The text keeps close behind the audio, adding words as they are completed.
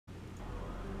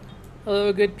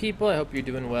Hello, good people. I hope you're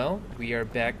doing well. We are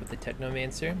back with the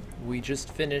Technomancer. We just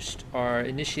finished our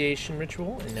initiation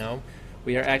ritual, and now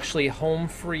we are actually home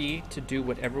free to do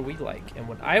whatever we like. And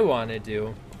what I want to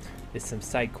do is some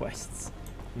side quests.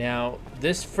 Now,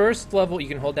 this first level, you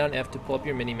can hold down F to pull up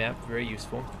your mini-map. Very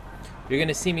useful. You're going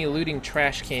to see me looting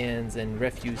trash cans and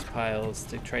refuse piles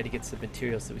to try to get some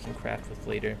materials that we can craft with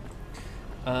later.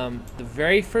 The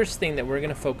very first thing that we're going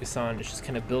to focus on is just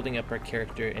kind of building up our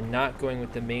character and not going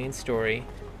with the main story,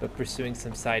 but pursuing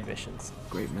some side missions.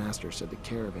 Great Master said the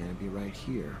caravan would be right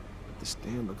here, but the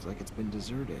stand looks like it's been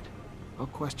deserted. I'll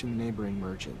question neighboring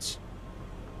merchants.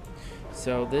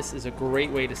 So this is a great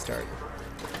way to start.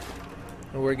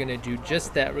 And we're going to do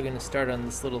just that. We're going to start on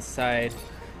this little side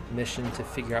mission to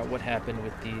figure out what happened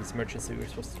with these merchants that we were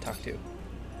supposed to talk to.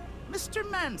 Mr.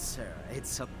 Mancer,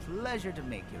 it's a pleasure to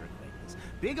make your acquaintance.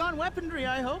 Big on weaponry,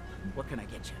 I hope. What can I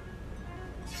get you?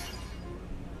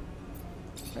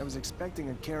 I was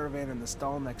expecting a caravan in the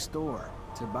stall next door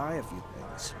to buy a few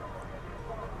things.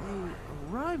 They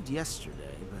arrived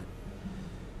yesterday,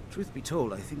 but truth be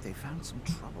told, I think they found some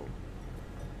trouble.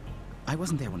 I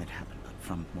wasn't there when it happened, but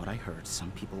from what I heard,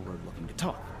 some people were looking to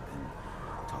talk. Then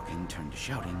talking turned to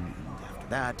shouting, and after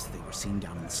that, they were seen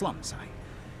down in the slums. I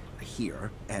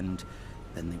hear, and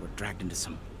then they were dragged into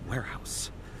some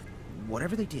warehouse.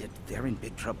 Whatever they did, they're in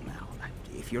big trouble now.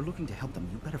 If you're looking to help them,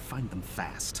 you better find them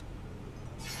fast.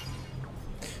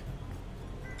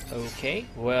 Okay,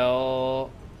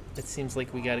 well, it seems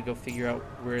like we gotta go figure out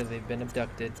where they've been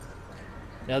abducted.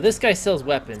 Now this guy sells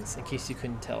weapons, in case you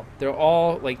couldn't tell. They're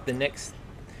all like the next,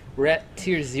 we're at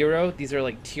tier 0, these are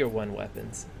like tier 1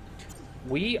 weapons.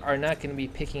 We are not going to be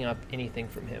picking up anything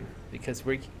from him because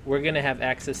we're going to have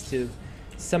access to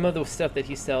some of the stuff that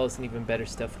he sells and even better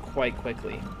stuff quite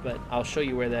quickly. But I'll show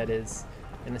you where that is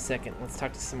in a second. Let's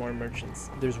talk to some more merchants.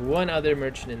 There's one other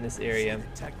merchant in this area.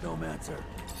 Technomancer.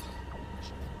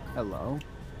 Hello?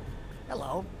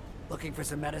 Hello. Looking for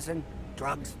some medicine?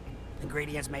 Drugs?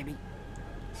 Ingredients, maybe?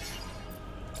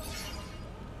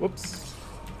 Whoops.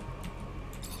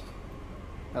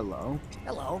 Hello?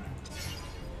 Hello.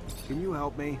 Can you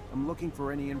help me? I'm looking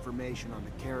for any information on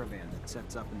the caravan that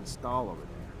sets up in the stall over there.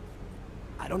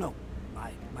 I don't know.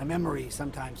 My memory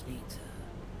sometimes needs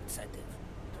incentive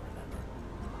to remember.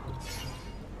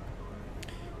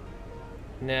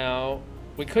 Now,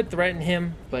 we could threaten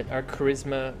him, but our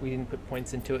charisma, we didn't put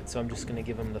points into it, so I'm just going to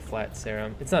give him the flat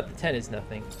serum. It's not, the 10 is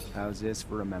nothing. How's this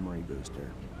for a memory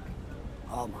booster?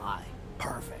 Oh my.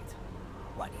 Perfect.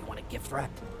 Why, do you want a gift threat?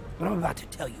 What I'm about to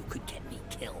tell you could get me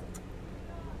killed.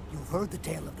 You've heard the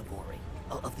tale of the Vori,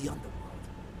 of the underworld.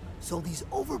 So these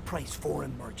overpriced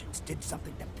foreign merchants did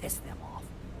something to piss them off.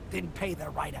 Didn't pay their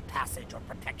rite of passage or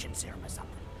protection serum or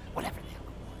something. Whatever the hell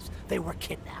it was. They were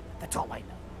kidnapped. That's all I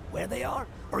know. Where they are,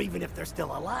 or even if they're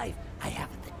still alive, I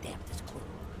haven't the damnedest clue.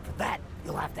 For that,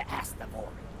 you'll have to ask the Vori.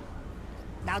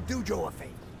 Now do Joe a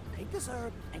favor. Take this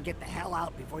herb and get the hell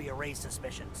out before you raise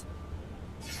suspicions.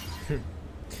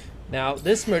 Now,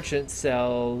 this merchant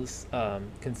sells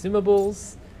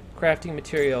consumables, crafting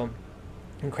material,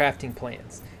 and crafting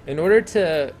plans. In order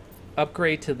to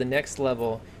upgrade to the next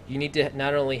level, you need to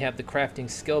not only have the crafting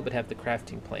skill, but have the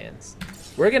crafting plans.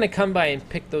 We're going to come by and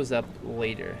pick those up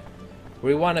later.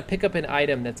 We want to pick up an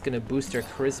item that's going to boost our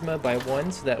charisma by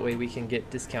 1, so that way we can get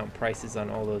discount prices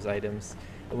on all those items,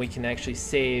 and we can actually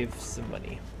save some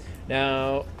money.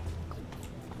 Now,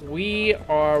 we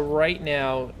are right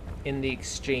now in the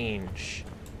exchange.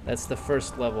 That's the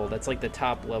first level. That's like the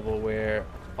top level where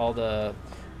all the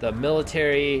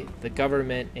military, the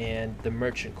government, and the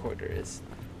merchant quarter is.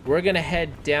 We're gonna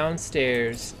head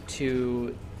downstairs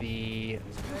to the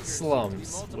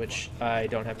slums, which I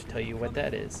don't have to tell you what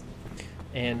that is.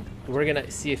 And we're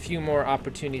gonna see a few more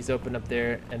opportunities open up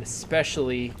there, and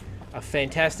especially a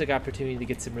fantastic opportunity to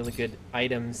get some really good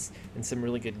items and some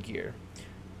really good gear.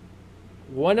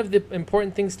 One of the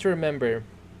important things to remember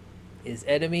is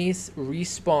enemies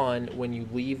respawn when you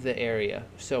leave the area.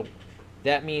 So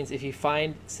that means if you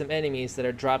find some enemies that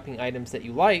are dropping items that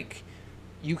you like,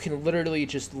 you can literally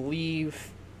just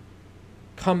leave,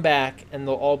 come back, and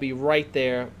they'll all be right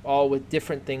there, all with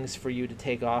different things for you to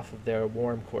take off of their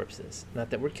warm corpses.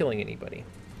 Not that we're killing anybody.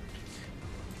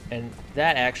 And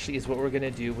that actually is what we're going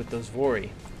to do with those Vori.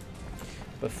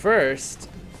 But first,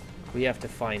 we have to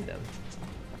find them.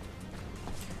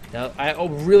 Now, I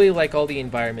really like all the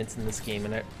environments in this game,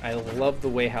 and I love the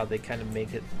way how they kind of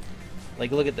make it.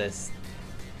 Like, look at this.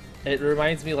 It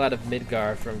reminds me a lot of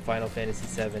Midgar from Final Fantasy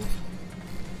VII.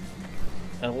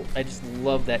 I just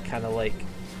love that kind of, like,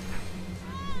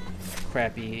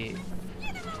 crappy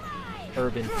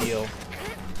urban feel.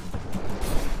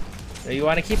 Now you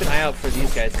want to keep an eye out for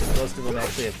these guys because most of them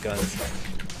actually have guns.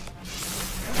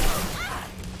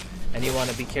 And you want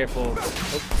to be careful,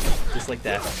 just like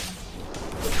that.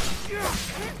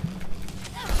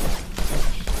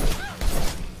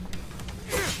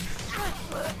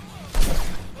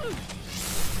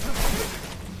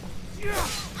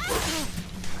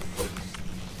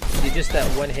 See, just that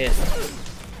one hit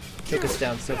took us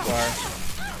down so far.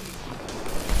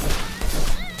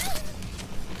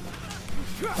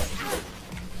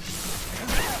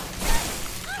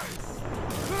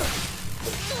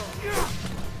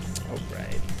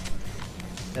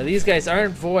 Now these guys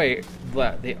aren't Vori,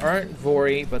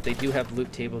 but they do have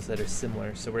loot tables that are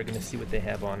similar, so we're going to see what they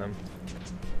have on them.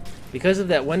 Because of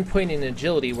that 1 point in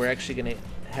agility, we're actually going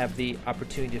to have the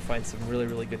opportunity to find some really,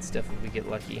 really good stuff if we get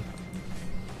lucky.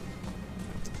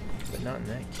 But not in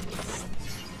that case.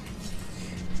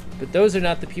 But those are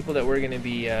not the people that we're going to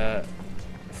be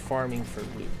farming for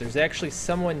loot. There's actually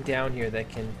someone down here that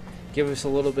can give us a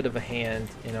little bit of a hand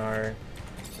in our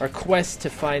quest to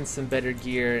find some better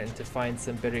gear and to find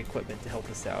some better equipment to help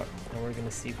us out. And we're going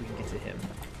to see if we can get to him.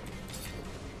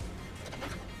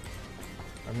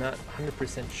 I'm not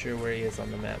 100% sure where he is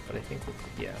on the map, but I think,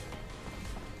 yeah.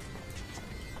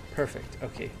 Perfect.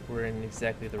 Okay, we're in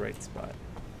exactly the right spot.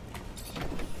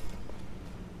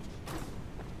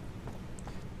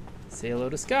 Say hello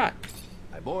to Scott.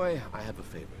 Hi, boy. I have a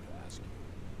favor to ask you.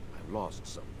 I've lost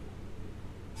something.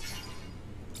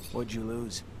 What'd you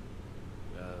lose?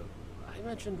 I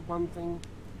mentioned one thing.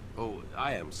 Oh,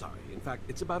 I am sorry. In fact,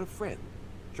 it's about a friend.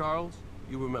 Charles?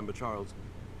 You remember Charles?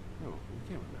 No, you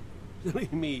can't remember.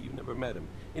 Silly me, you never met him.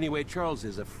 Anyway, Charles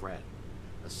is a friend.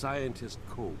 A scientist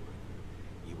co-worker.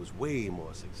 He was way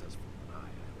more successful than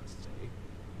I must say.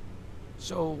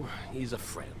 So, he's a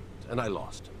friend, and I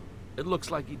lost him. It looks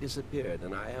like he disappeared,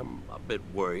 and I am a bit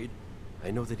worried.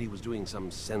 I know that he was doing some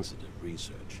sensitive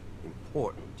research.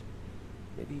 Important.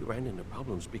 Maybe he ran into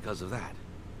problems because of that.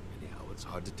 Anyhow, it's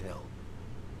hard to tell.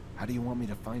 How do you want me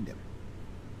to find him?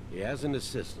 He has an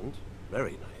assistant.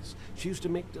 Very nice. She used to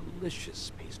make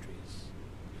delicious pastries.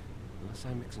 Unless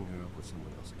I'm mixing her up with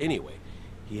someone else. Anyway,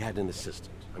 he had an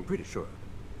assistant. I'm pretty sure of it.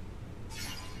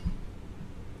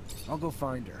 I'll go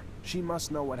find her. She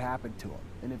must know what happened to him.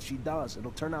 And if she does,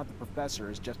 it'll turn out the professor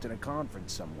is just at a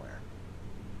conference somewhere.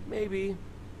 Maybe.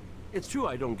 It's true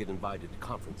I don't get invited to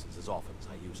conferences as often as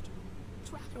I used to.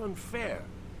 It's rather unfair.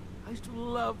 I used to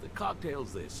love the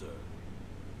cocktails they serve.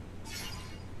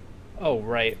 Oh,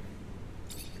 right.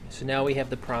 So now we have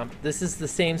the prompt. This is the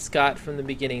same Scott from the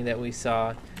beginning that we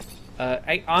saw.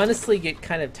 I honestly get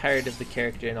kind of tired of the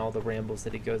character and all the rambles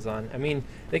that he goes on. I mean,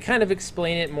 they kind of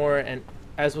explain it more, and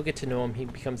as we'll get to know him, he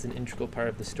becomes an integral part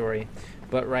of the story.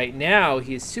 But right now,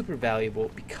 he is super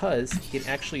valuable because he can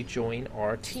actually join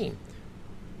our team.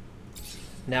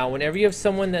 Now, whenever you have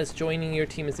someone that's joining your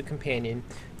team as a companion,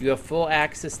 you have full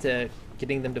access to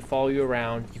getting them to follow you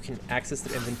around. You can access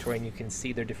their inventory, and you can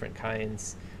see their different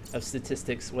kinds of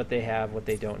statistics, what they have, what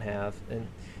they don't have. And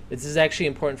this is actually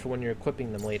important for when you're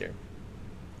equipping them later.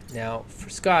 Now, for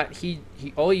Scott, he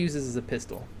all he uses is a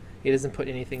pistol. He doesn't put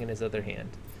anything in his other hand.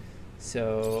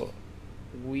 So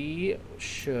we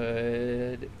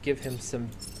should give him some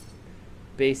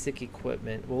basic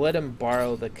equipment. We'll let him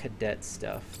borrow the cadet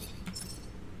stuff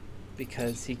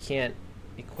because he can't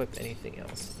equip anything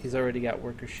else. He's already got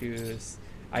worker shoes.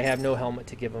 I have no helmet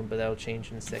to give him, but that'll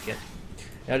change in a second.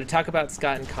 Now, to talk about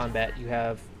Scott in combat, you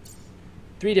have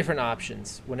 3 different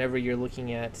options whenever you're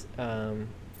looking at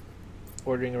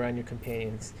ordering around your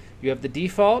companions. You have the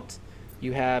default,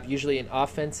 you have usually an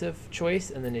offensive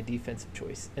choice, and then a defensive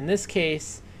choice. In this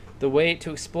case, the way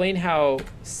to explain how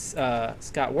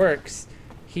Scott works,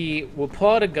 he will pull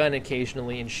out a gun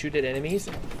occasionally and shoot at enemies.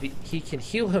 He can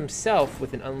heal himself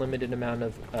with an unlimited amount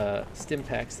of stim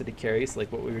packs that he carries,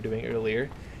 like what we were doing earlier.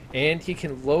 And he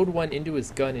can load one into his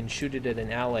gun and shoot it at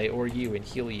an ally or you and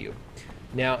heal you.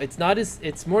 Now,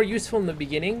 it's more useful in the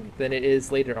beginning than it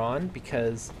is later on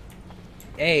because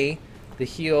A,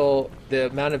 the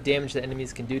amount of damage that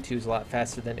enemies can do to you is a lot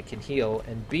faster than it can heal,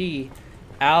 and B,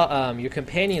 your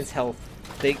companion's health,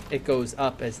 it goes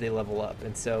up as they level up,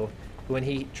 and so when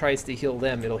he tries to heal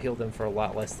them, it'll heal them for a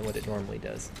lot less than what it normally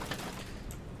does.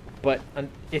 But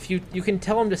if you can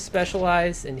tell him to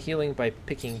specialize in healing by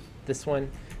picking this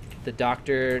one, the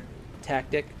doctor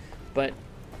tactic, but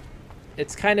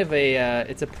it's kind of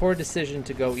it's a poor decision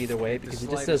to go either way because he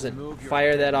just doesn't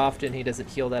fire that often, he doesn't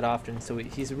heal that often, so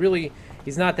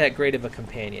he's not that great of a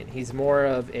companion. He's more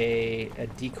of a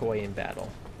decoy in battle.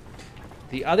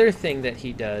 The other thing that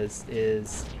he does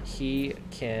is he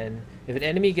can, if an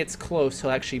enemy gets close, he'll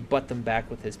actually butt them back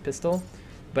with his pistol.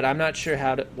 but I'm not sure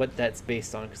what that's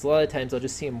based on, because a lot of times I'll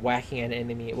just see him whacking at an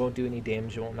enemy, it won't do any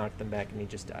damage, it won't knock them back, and he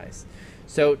just dies.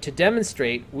 So to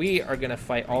demonstrate, we are going to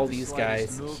fight all these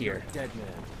guys here,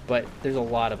 but there's a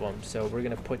lot of them, so we're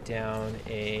going to put down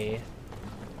a...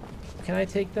 Can I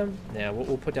take them? Yeah,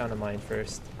 we'll put down a mine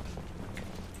first.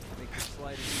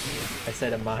 I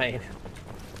said a mine.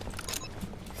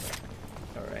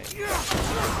 Alright.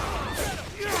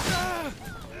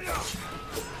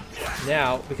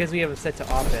 Now, because we have them set to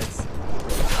offense,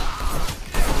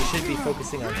 we should be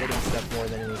focusing on hitting stuff more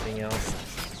than anything else.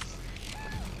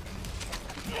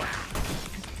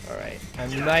 Alright, I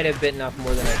might have bitten off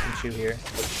more than I can chew here.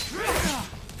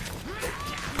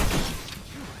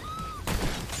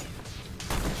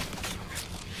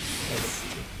 Let's see.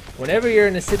 Whenever you're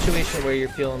in a situation where you're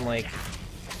feeling like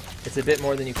it's a bit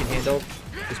more than you can handle,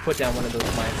 just put down one of those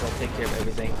mines, I'll take care of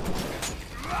everything.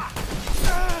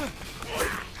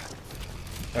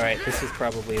 Alright, this is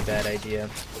probably a bad idea.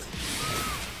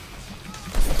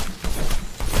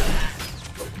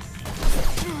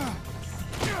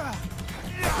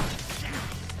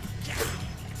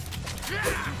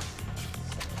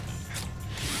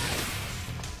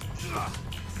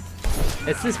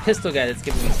 It's this pistol guy that's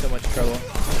giving me so much trouble.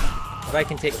 If I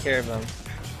can take care of him.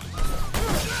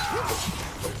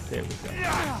 There we go.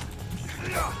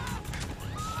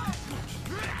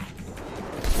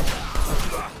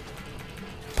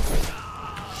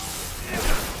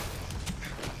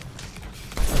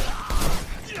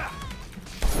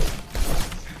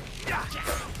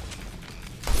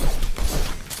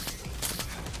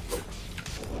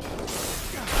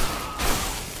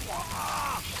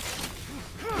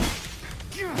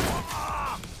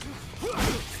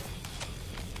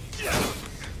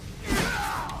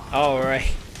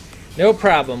 Alright, no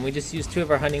problem. We just used 2 of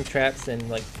our hunting traps and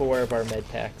like 4 of our med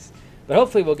packs. But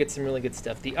hopefully we'll get some really good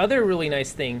stuff. The other really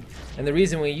nice thing, and the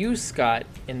reason we use Scott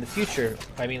in the future,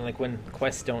 I mean like when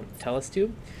quests don't tell us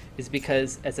to, is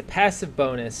because as a passive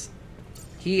bonus,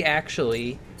 he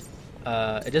actually,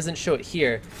 it doesn't show it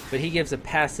here, but he gives a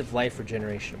passive life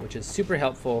regeneration, which is super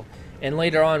helpful. And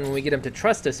later on, when we get him to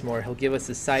trust us more, he'll give us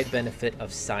a side benefit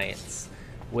of science,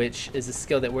 which is a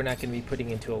skill that we're not going to be putting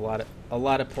into a lot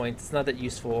of points. It's not that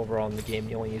useful overall in the game.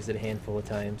 You only use it a handful of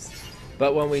times.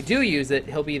 But when we do use it,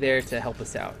 he'll be there to help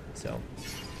us out. So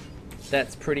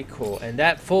that's pretty cool. And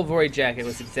that full void jacket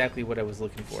was exactly what I was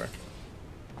looking for.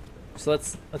 So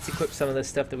let's equip some of this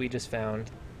stuff that we just found.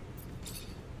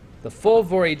 The full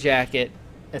void jacket.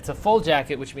 It's a full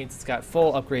jacket, which means it's got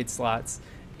full upgrade slots.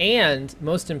 And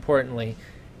most importantly,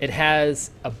 it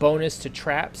has a bonus to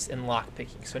traps and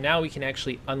lockpicking. So now we can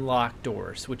actually unlock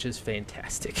doors, which is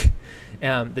fantastic.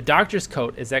 The doctor's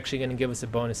coat is actually going to give us a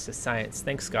bonus to science.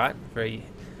 Thanks, Scott. Very,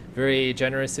 very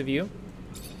generous of you.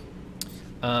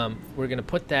 We're going to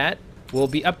put that. We'll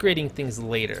be upgrading things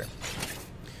later.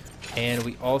 And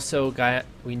we also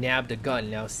we nabbed a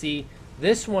gun. Now see,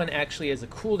 this one actually has a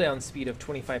cooldown speed of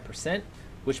 25%,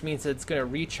 which means that it's going to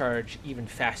recharge even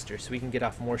faster, so we can get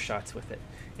off more shots with it.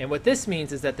 And what this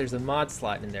means is that there's a mod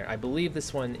slot in there. I believe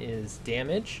this one is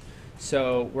damage,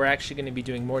 so we're actually going to be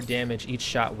doing more damage each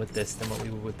shot with this than what we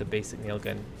would with the basic nail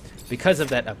gun because of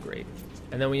that upgrade.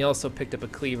 And then we also picked up a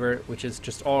cleaver, which is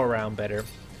just all around better.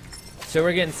 So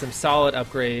we're getting some solid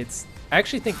upgrades. I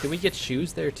actually think, did we get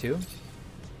shoes there too?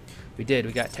 We did.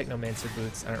 We got Technomancer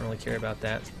boots. I don't really care about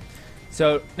that.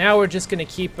 So now we're just going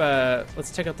to keep,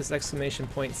 let's check out this exclamation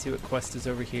point, see what quest is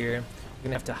over here. We're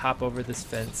going to have to hop over this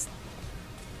fence.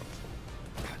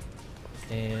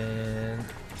 And,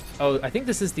 oh, I think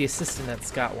this is the assistant that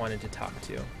Scott wanted to talk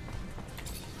to.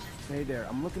 Hey there,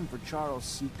 I'm looking for Charles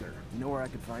Seeker. You know where I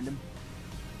could find him?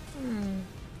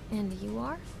 And you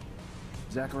are?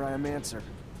 Zachariah Mancer.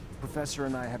 Professor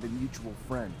and I have a mutual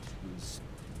friend who's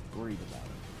worried about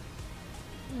him.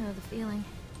 I know the feeling.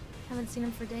 Haven't seen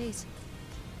him for days.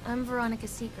 I'm Veronica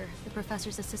Seeker, the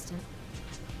professor's assistant.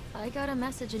 I got a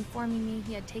message informing me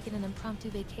he had taken an impromptu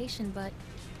vacation, but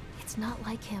it's not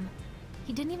like him.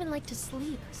 He didn't even like to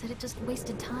sleep, said it just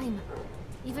wasted time.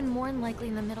 Even more unlikely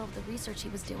in the middle of the research he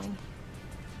was doing.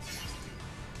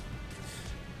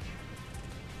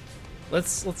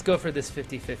 Let's go for this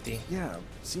 50-50. Yeah,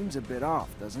 seems a bit off,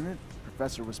 doesn't it?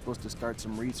 Professor was supposed to start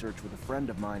some research with a friend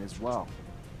of mine as well.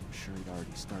 I'm sure he'd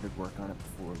already started work on it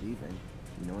before leaving.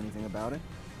 You know anything about it?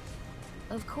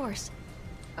 Of course.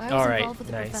 I was involved with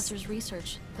the professor's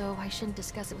research, though I shouldn't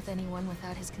discuss it with anyone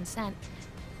without his consent.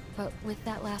 But with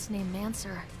that last name,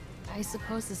 Mancer, I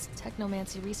suppose this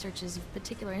Technomancer research is of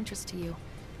particular interest to you.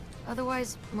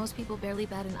 Otherwise, most people barely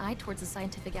bat an eye towards the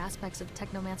scientific aspects of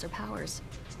Technomancer powers.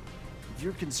 If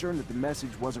you're concerned that the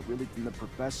message wasn't really from the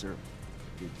professor,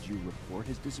 did you report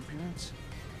his disappearance?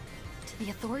 The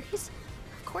authorities?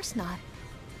 Of course not.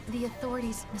 The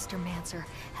authorities, Mr. Mancer,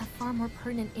 have far more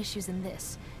pertinent issues than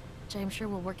this, which I am sure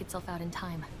will work itself out in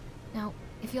time. Now,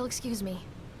 if you'll excuse me.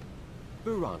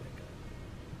 Veronica,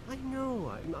 I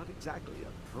know I'm not exactly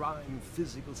a prime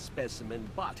physical specimen,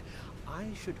 but I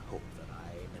should hope that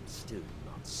I am still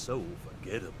not so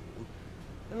forgettable.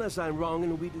 Unless I'm wrong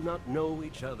and we do not know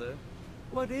each other,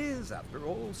 what is, after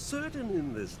all, certain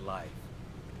in this life?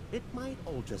 It might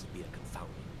all just be a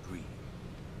confounding dream.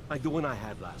 Like the one I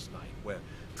had last night, where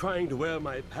trying to wear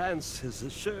my pants as a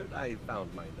shirt, I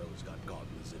found my nose got caught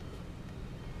in the zipper.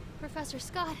 Professor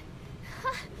Scott.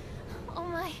 Oh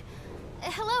my.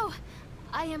 Hello.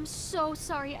 I am so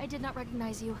sorry I did not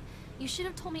recognize you. You should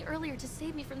have told me earlier to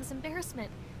save me from this embarrassment.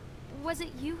 Was it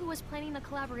you who was planning the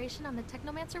collaboration on the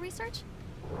Technomancer research?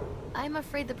 I'm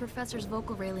afraid the professor's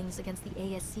vocal railings against the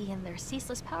ASC and their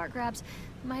ceaseless power grabs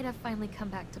might have finally come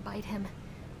back to bite him.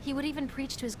 He would even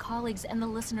preach to his colleagues and the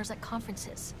listeners at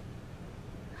conferences.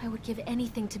 I would give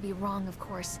anything to be wrong, of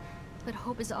course, but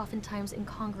hope is oftentimes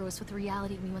incongruous with the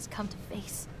reality we must come to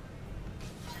face.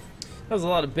 That was a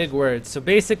lot of big words. So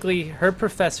basically, her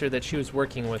professor that she was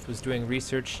working with was doing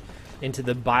research into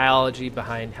the biology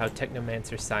behind how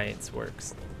Technomancer science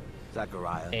works.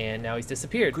 Zachariah. And now he's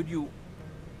disappeared. Could you...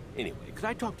 Anyway, could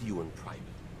I talk to you in private?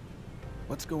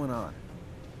 What's going on?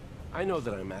 I know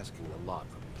that I'm asking a lot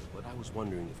from you, but I was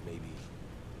wondering if maybe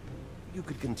you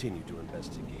could continue to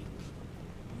investigate.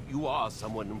 You are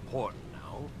someone important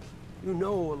now. You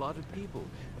know a lot of people.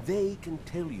 They can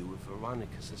tell you if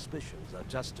Veronica's suspicions are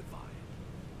justified.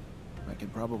 I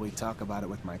could probably talk about it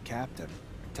with my captain.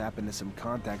 Tap into some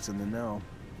contacts in the know.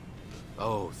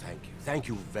 Oh, thank you. Thank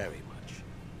you very much.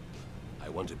 I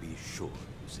want to be sure,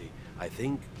 you see. I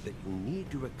think that you need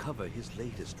to recover his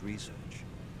latest research.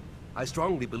 I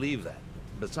strongly believe that.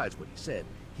 Besides what he said,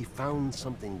 he found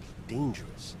something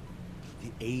dangerous.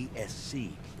 The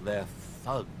ASC, they're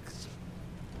thugs.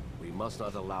 We must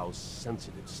not allow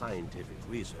sensitive scientific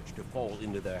research to fall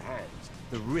into their hands.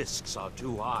 The risks are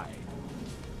too high.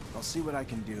 I'll see what I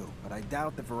can do, but I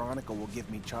doubt that Veronica will give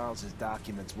me Charles's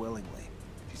documents willingly.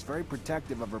 She's very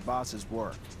protective of her boss's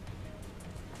work.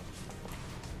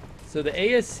 So the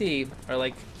ASC are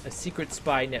like a secret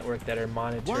spy network that are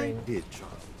Why monitoring... did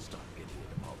Charles start getting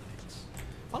into politics?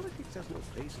 Politics has no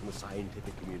place in the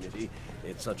scientific community.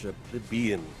 It's such a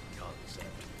plebeian concept.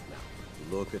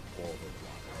 Now, look at Paul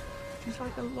Veronica. She's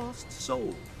like a lost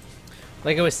soul.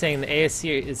 Like I was saying, the ASC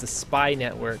is a spy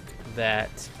network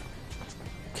that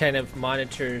kind of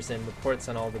monitors and reports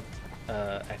on all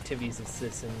the activities of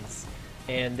citizens.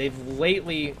 And they've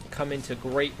lately come into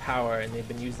great power, and they've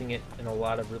been using it in a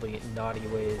lot of really naughty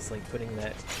ways, like putting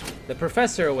the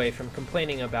professor away from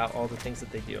complaining about all the things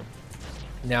that they do.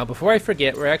 Now, before I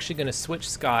forget, we're actually going to switch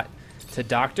Scott to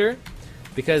Doctor,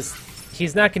 because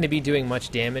he's not going to be doing much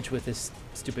damage with this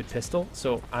stupid pistol,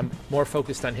 so I'm more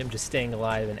focused on him just staying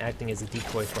alive and acting as a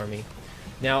decoy for me.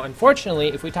 Now, unfortunately,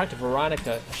 if we talk to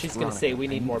Veronica, she's going to say we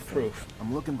need more proof.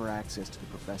 I'm looking for access to the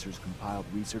professor's compiled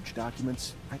research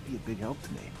documents. Might be a big help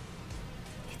to me.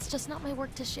 It's just not my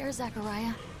work to share,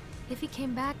 Zachariah. If he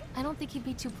came back, I don't think he'd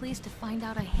be too pleased to find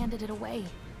out I handed it away.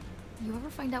 You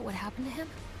ever find out what happened to him?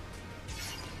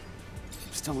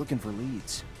 I'm still looking for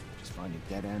leads. Just finding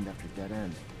dead end after dead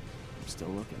end. I'm still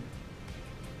looking.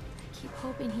 I keep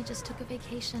hoping he just took a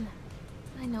vacation.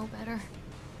 I know better.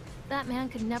 That man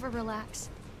could never relax.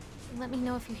 Let me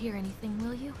know if you hear anything,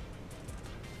 will you?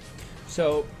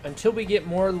 So, until we get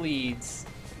more leads,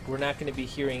 we're not going to be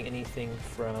hearing anything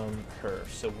from her.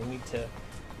 So we need to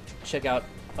check out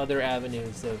other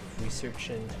avenues of research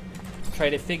and try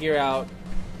to figure out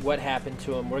what happened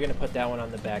to him. We're going to put that one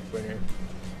on the back burner.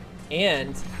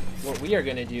 And what we are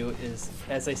going to do is,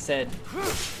 as I said,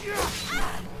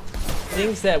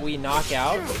 things that we knock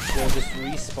out will just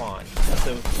respawn.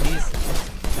 So these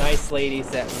nice ladies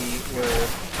that we were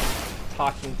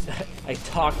talking to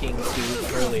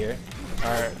earlier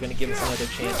are going to give us another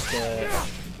chance to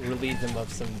relieve them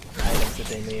of some items that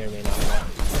they may or may not want.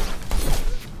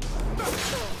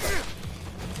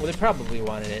 Well, they probably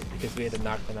wanted it because we had to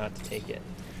knock them out to take it.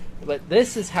 But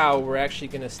this is how we're actually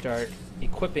going to start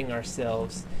equipping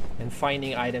ourselves and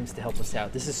finding items to help us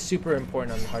out. This is super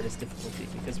important on the hardest difficulty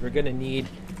because we're going to need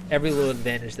every little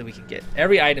advantage that we can get.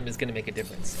 Every item is going to make a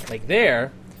difference. Like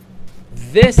there,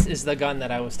 this is the gun that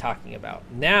I was talking about.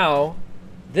 Now,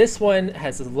 this one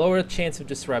has a lower chance of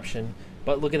disruption,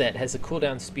 but look at that, it has a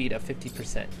cooldown speed of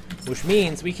 50%, which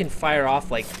means we can fire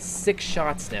off like 6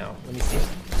 shots now. Let me see.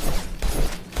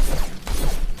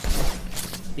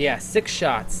 Yeah, 6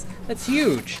 shots. That's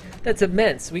huge. That's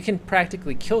immense. We can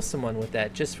practically kill someone with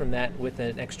that, just from that, with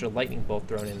an extra lightning bolt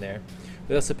thrown in there.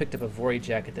 We also picked up a Vori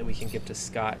jacket that we can give to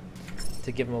Scott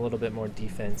to give him a little bit more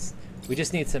defense. We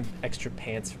just need some extra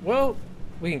pants. Well,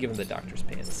 we can give him the doctor's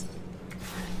pants.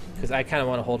 Because I kind of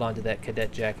want to hold on to that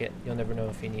cadet jacket. You'll never know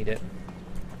if you need it.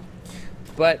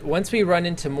 But once we run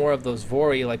into more of those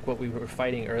Vori, like what we were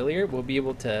fighting earlier, we'll be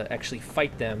able to actually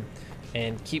fight them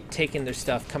and keep taking their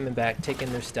stuff, coming back,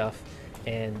 taking their stuff,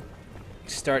 and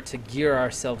start to gear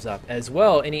ourselves up. As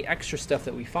well, any extra stuff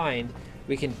that we find,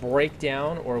 we can break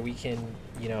down, or we can,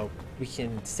 you know, we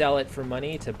can sell it for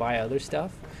money to buy other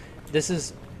stuff. This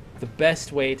is the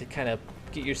best way to kind of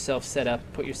get yourself set up,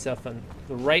 put yourself on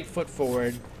the right foot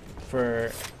forward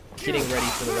for getting ready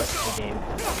for the rest of the game.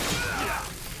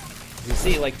 You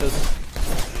see, like those,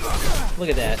 look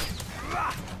at that.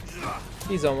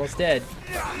 He's almost dead.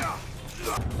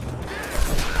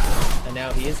 And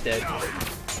now he is dead.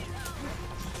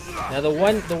 Now the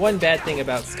one bad thing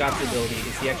about Scott's ability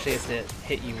is he actually has to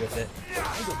hit you with it.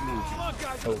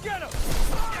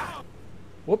 Oh.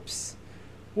 Whoops.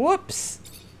 Whoops!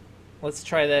 Let's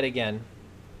try that again.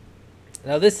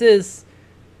 Now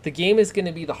the game is going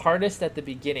to be the hardest at the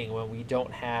beginning when we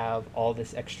don't have all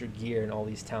this extra gear and all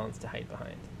these talents to hide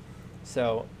behind.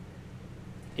 So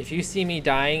if you see me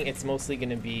dying, it's mostly going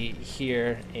to be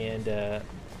here and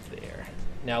there.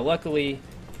 Now luckily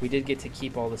we did get to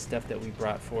keep all the stuff that we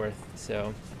brought forth,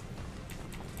 so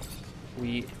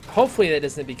hopefully that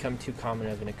doesn't become too common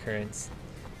of an occurrence.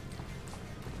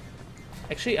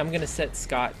 Actually, I'm going to set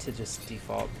Scott to just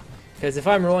default, because if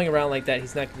I'm rolling around like that,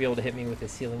 he's not going to be able to hit me with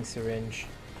his healing syringe.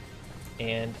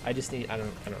 And I just need, I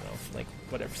don't know, like,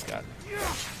 whatever, Scott.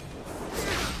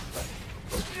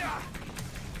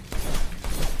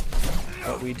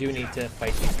 But we do need to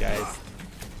fight these guys.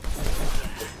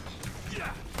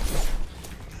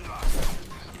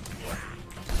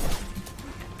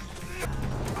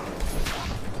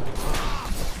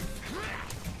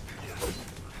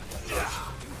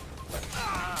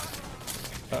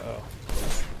 Uh-oh.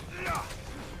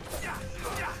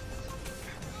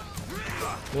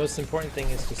 The most important thing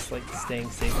is just, like, staying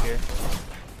safe here.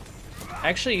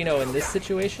 Actually, you know, in this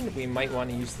situation, we might want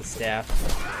to use the staff.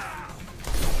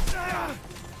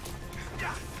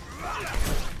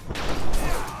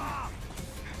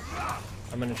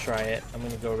 I'm gonna try it. I'm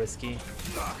gonna go risky.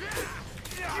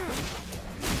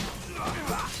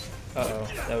 Uh-oh,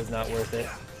 that was not worth it.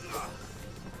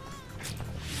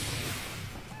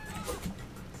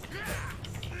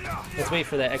 Let's wait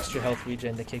for that extra health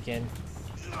regen to kick in.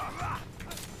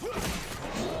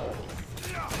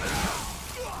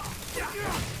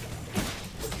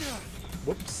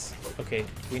 Whoops. Okay,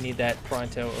 we need that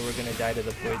pronto or we're gonna die to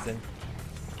the poison.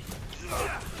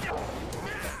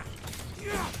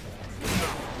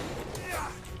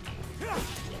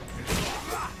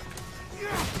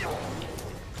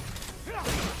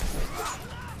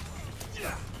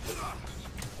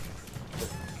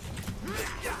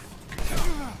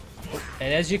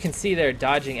 And as you can see there,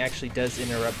 dodging actually does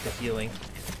interrupt the healing.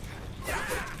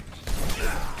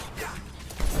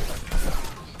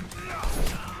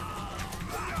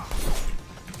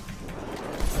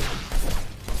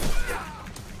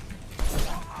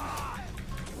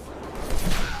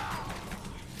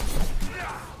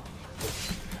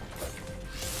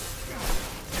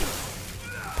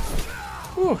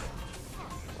 Whew.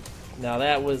 Now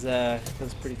that was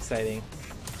pretty exciting.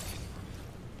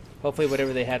 Hopefully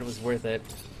whatever they had was worth it.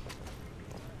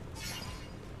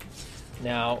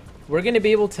 Now, we're going to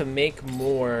be able to make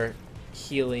more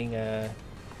healing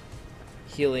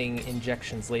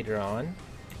injections later on.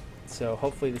 So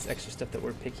hopefully this extra stuff that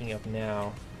we're picking up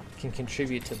now can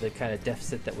contribute to the kind of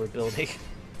deficit that we're building.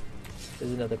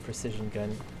 There's another precision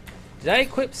gun. Did I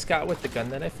equip Scott with the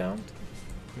gun that I found?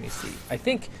 Let me see. I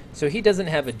think, so he doesn't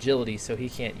have agility, so he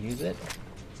can't use it.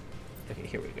 Okay,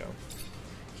 here we go.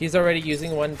 He's already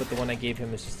using one, but the one I gave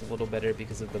him is just a little better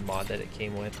because of the mod that it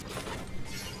came with.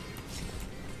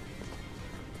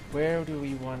 Where do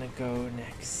we want to go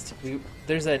next?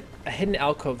 There's a hidden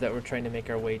alcove that we're trying to make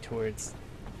our way towards.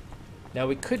 Now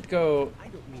we could go...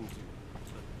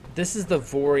 This is the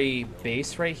Vori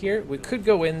base right here. We could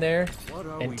go in there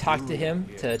and talk to him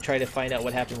to try to find out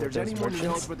what happened with those merchants. Who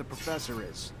knows where the professor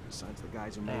is, besides the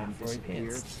guys who made him disappear,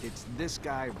 it's this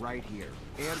guy right here.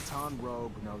 Anton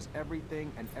Rogue knows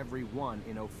everything and everyone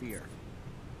in Ophir.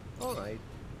 All right.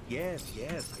 Yes, I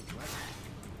trust.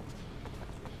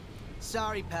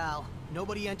 Sorry, pal.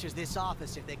 Nobody enters this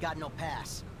office if they got no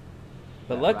pass.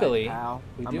 But luckily, right, pal?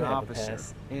 we I'm do an have officer a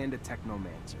pass. And a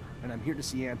Technomancer, and I'm here to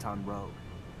see Anton Rogue.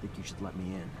 Think you should let me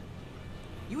in.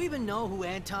 You even know who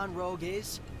Anton Rogue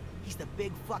is? He's the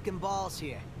big fucking balls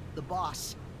here. The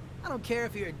boss. I don't care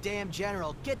if you're a damn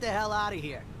general. Get the hell out of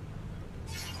here.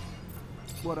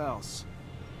 What else?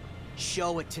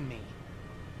 Show it to me.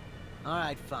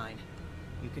 Alright, fine.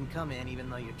 You can come in even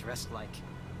though you're dressed like...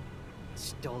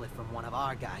 stole it from one of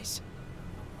our guys.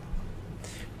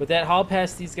 With that hall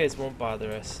pass, these guys won't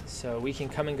bother us, so we can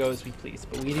come and go as we please,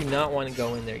 but we do not want to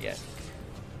go in there yet.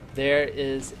 There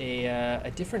is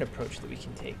a different approach that we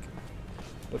can take.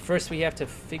 But first we have to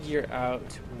figure out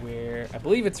where... I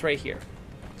believe it's right here.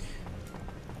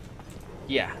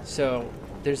 Yeah, so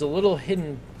there's a little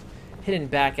hidden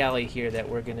back alley here that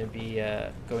we're going to be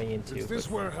going into. Since this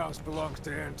warehouse belongs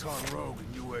to Anton Rogue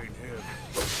and you ain't him.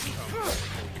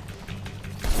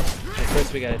 But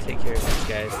first we got to take care of these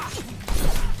guys.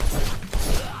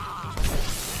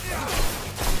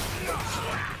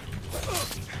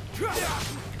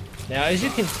 Now, as you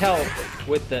can tell,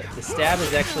 with the stab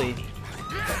is actually,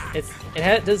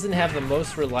 it doesn't have the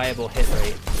most reliable hit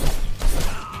rate.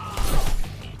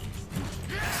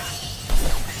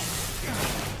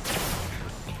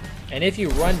 And if you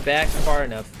run back far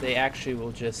enough, they actually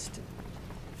will just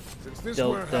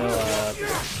they'll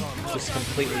just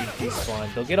completely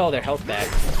despawn. They'll get all their health back,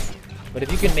 but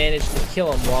if you can manage to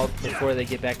kill them before they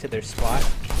get back to their spot,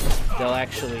 they'll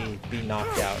actually be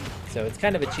knocked out. So it's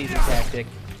kind of a cheesy tactic,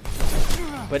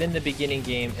 but in the beginning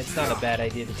game, it's not a bad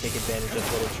idea to take advantage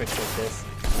of little tricks like this.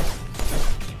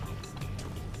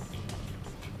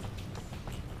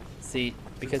 See,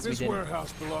 because we didn't.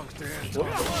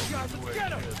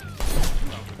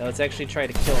 Now let's actually try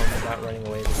to kill him without running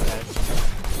away this time.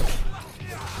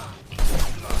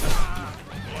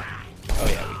 Oh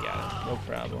yeah, we got him. No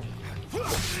problem.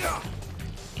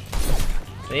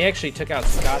 And he actually took out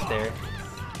Scott there.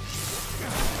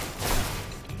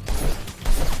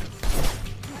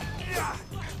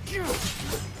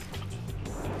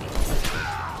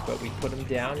 But we put him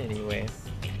down anyway.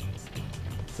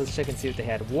 So let's check and see what they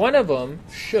had. One of them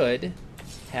should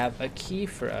have a key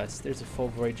for us. There's a full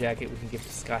void jacket we can give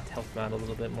to Scott to help him out a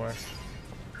little bit more.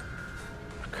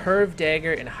 A curved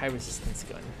dagger and a high resistance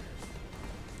gun.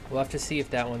 We'll have to see if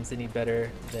that one's any better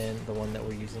than the one that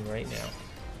we're using right now.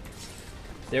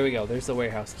 There we go. There's the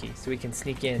warehouse key. So we can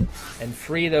sneak in and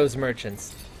free those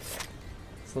merchants.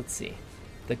 So let's see.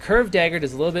 The curved dagger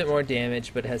does a little bit more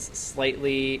damage, but has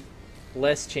slightly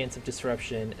less chance of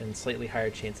disruption and slightly higher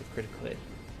chance of critical hit.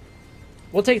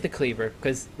 We'll take the cleaver,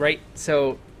 because,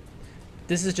 so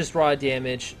this is just raw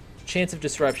damage. Chance of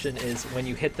disruption is when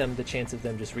you hit them, the chance of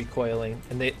them just recoiling,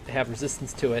 and they have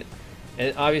resistance to it.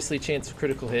 And obviously chance of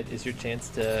critical hit is your chance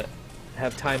to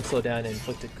have time slow down and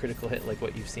inflict a critical hit like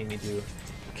what you've seen me do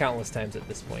countless times at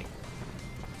this point.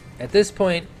 At this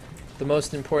point, the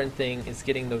most important thing is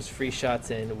getting those free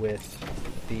shots in with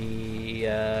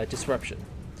the disruption.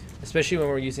 Especially when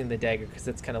we're using the dagger, because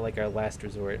that's kind of like our last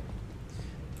resort.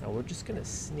 Now we're just going to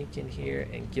sneak in here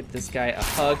and give this guy a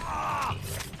hug.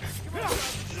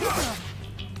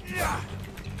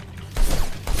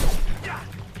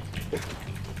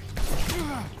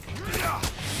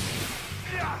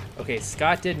 Okay,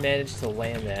 Scott did manage to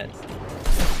land that.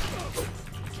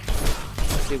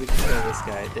 Let's see if we can kill this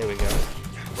guy. There we go.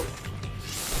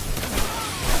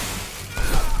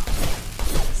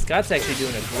 Scott's actually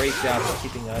doing a great job of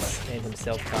keeping us and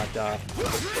himself topped off.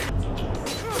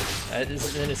 And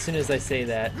as soon as I say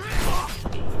that,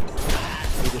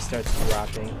 he just starts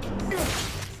dropping.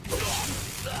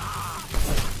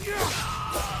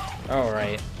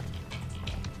 Alright.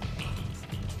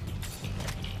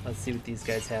 Let's see what these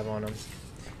guys have on them.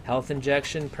 Health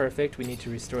injection, perfect. We need to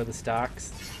restore the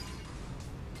stocks.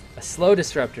 A slow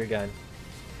disruptor gun.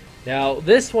 Now,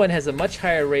 this one has a much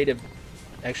higher rate of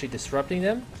actually disrupting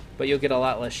them, but you'll get a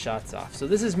lot less shots off. So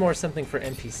this is more something for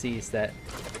NPCs that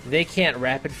they can't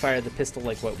rapid fire the pistol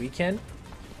like what we can.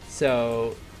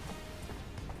 So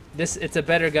it's a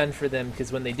better gun for them,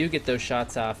 because when they do get those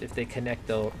shots off, if they connect,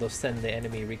 they'll send the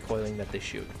enemy recoiling that they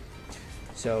shoot.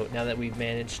 So now that we've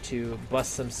managed to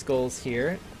bust some skulls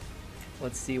here,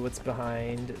 let's see what's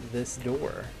behind this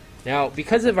door. Now,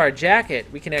 because of our jacket,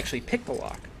 we can actually pick the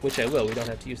lock, which I will. We don't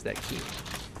have to use that key.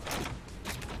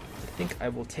 I think I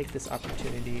will take this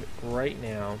opportunity right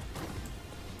now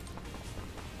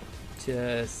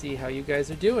to see how you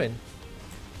guys are doing.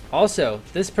 Also,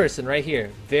 this person right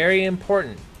here, very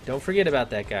important. Don't forget about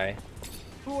that guy.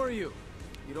 Who are you?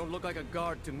 You don't look like a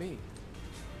guard to me.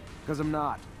 Because I'm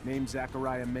not. Name's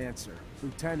Zachariah Mancer,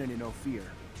 lieutenant in Ophir.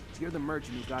 You're the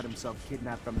merchant who got himself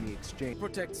kidnapped from the exchange.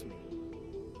 Protects me.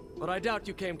 But I doubt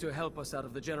you came to help us out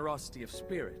of the generosity of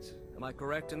spirit. Am I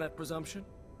correct in that presumption?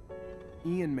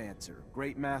 Ian Mancer,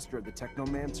 great master of the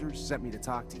Technomancer, sent me to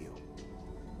talk to you.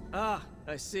 Ah,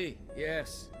 I see.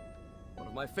 Yes. One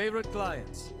of my favorite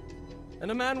clients. And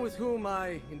a man with whom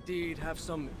I, indeed, have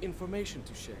some information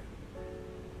to share.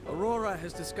 Aurora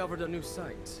has discovered a new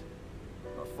site,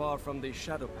 not far from the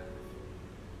Shadow Path.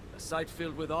 A site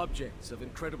filled with objects of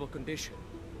incredible condition,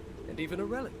 and even a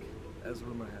relic, as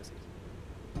rumor has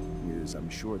it. News I'm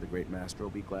sure the Great Master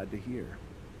will be glad to hear.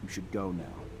 You should go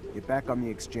now. Get back on the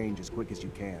exchange as quick as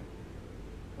you can.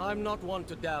 I'm not one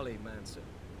to dally, Mancer.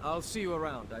 I'll see you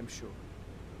around, I'm sure.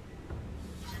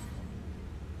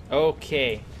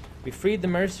 Okay. We freed the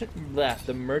merchants.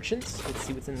 Let's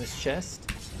see what's in this chest.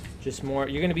 Just more.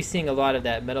 You're going to be seeing a lot of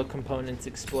that. Metal components,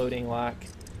 exploding lock,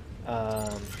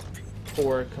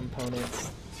 core components.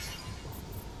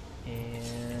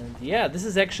 And yeah, this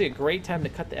is actually a great time to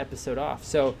cut the episode off.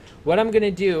 So what I'm going to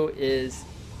do is,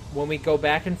 when we go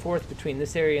back and forth between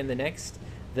this area and the next,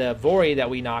 the Vori that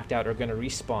we knocked out are going to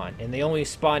respawn. And they only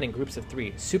spawn in groups of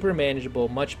 3. Super manageable,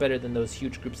 much better than those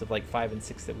huge groups of like 5 and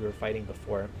 6 that we were fighting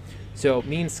before. So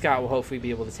me and Scott will hopefully be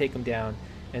able to take them down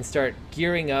and start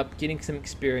gearing up, getting some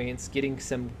experience, getting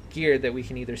some gear that we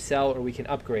can either sell or we can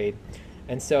upgrade.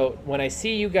 And so when I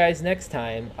see you guys next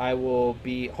time, I will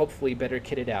be hopefully better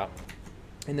kitted out.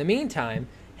 In the meantime,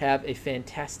 have a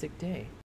fantastic day.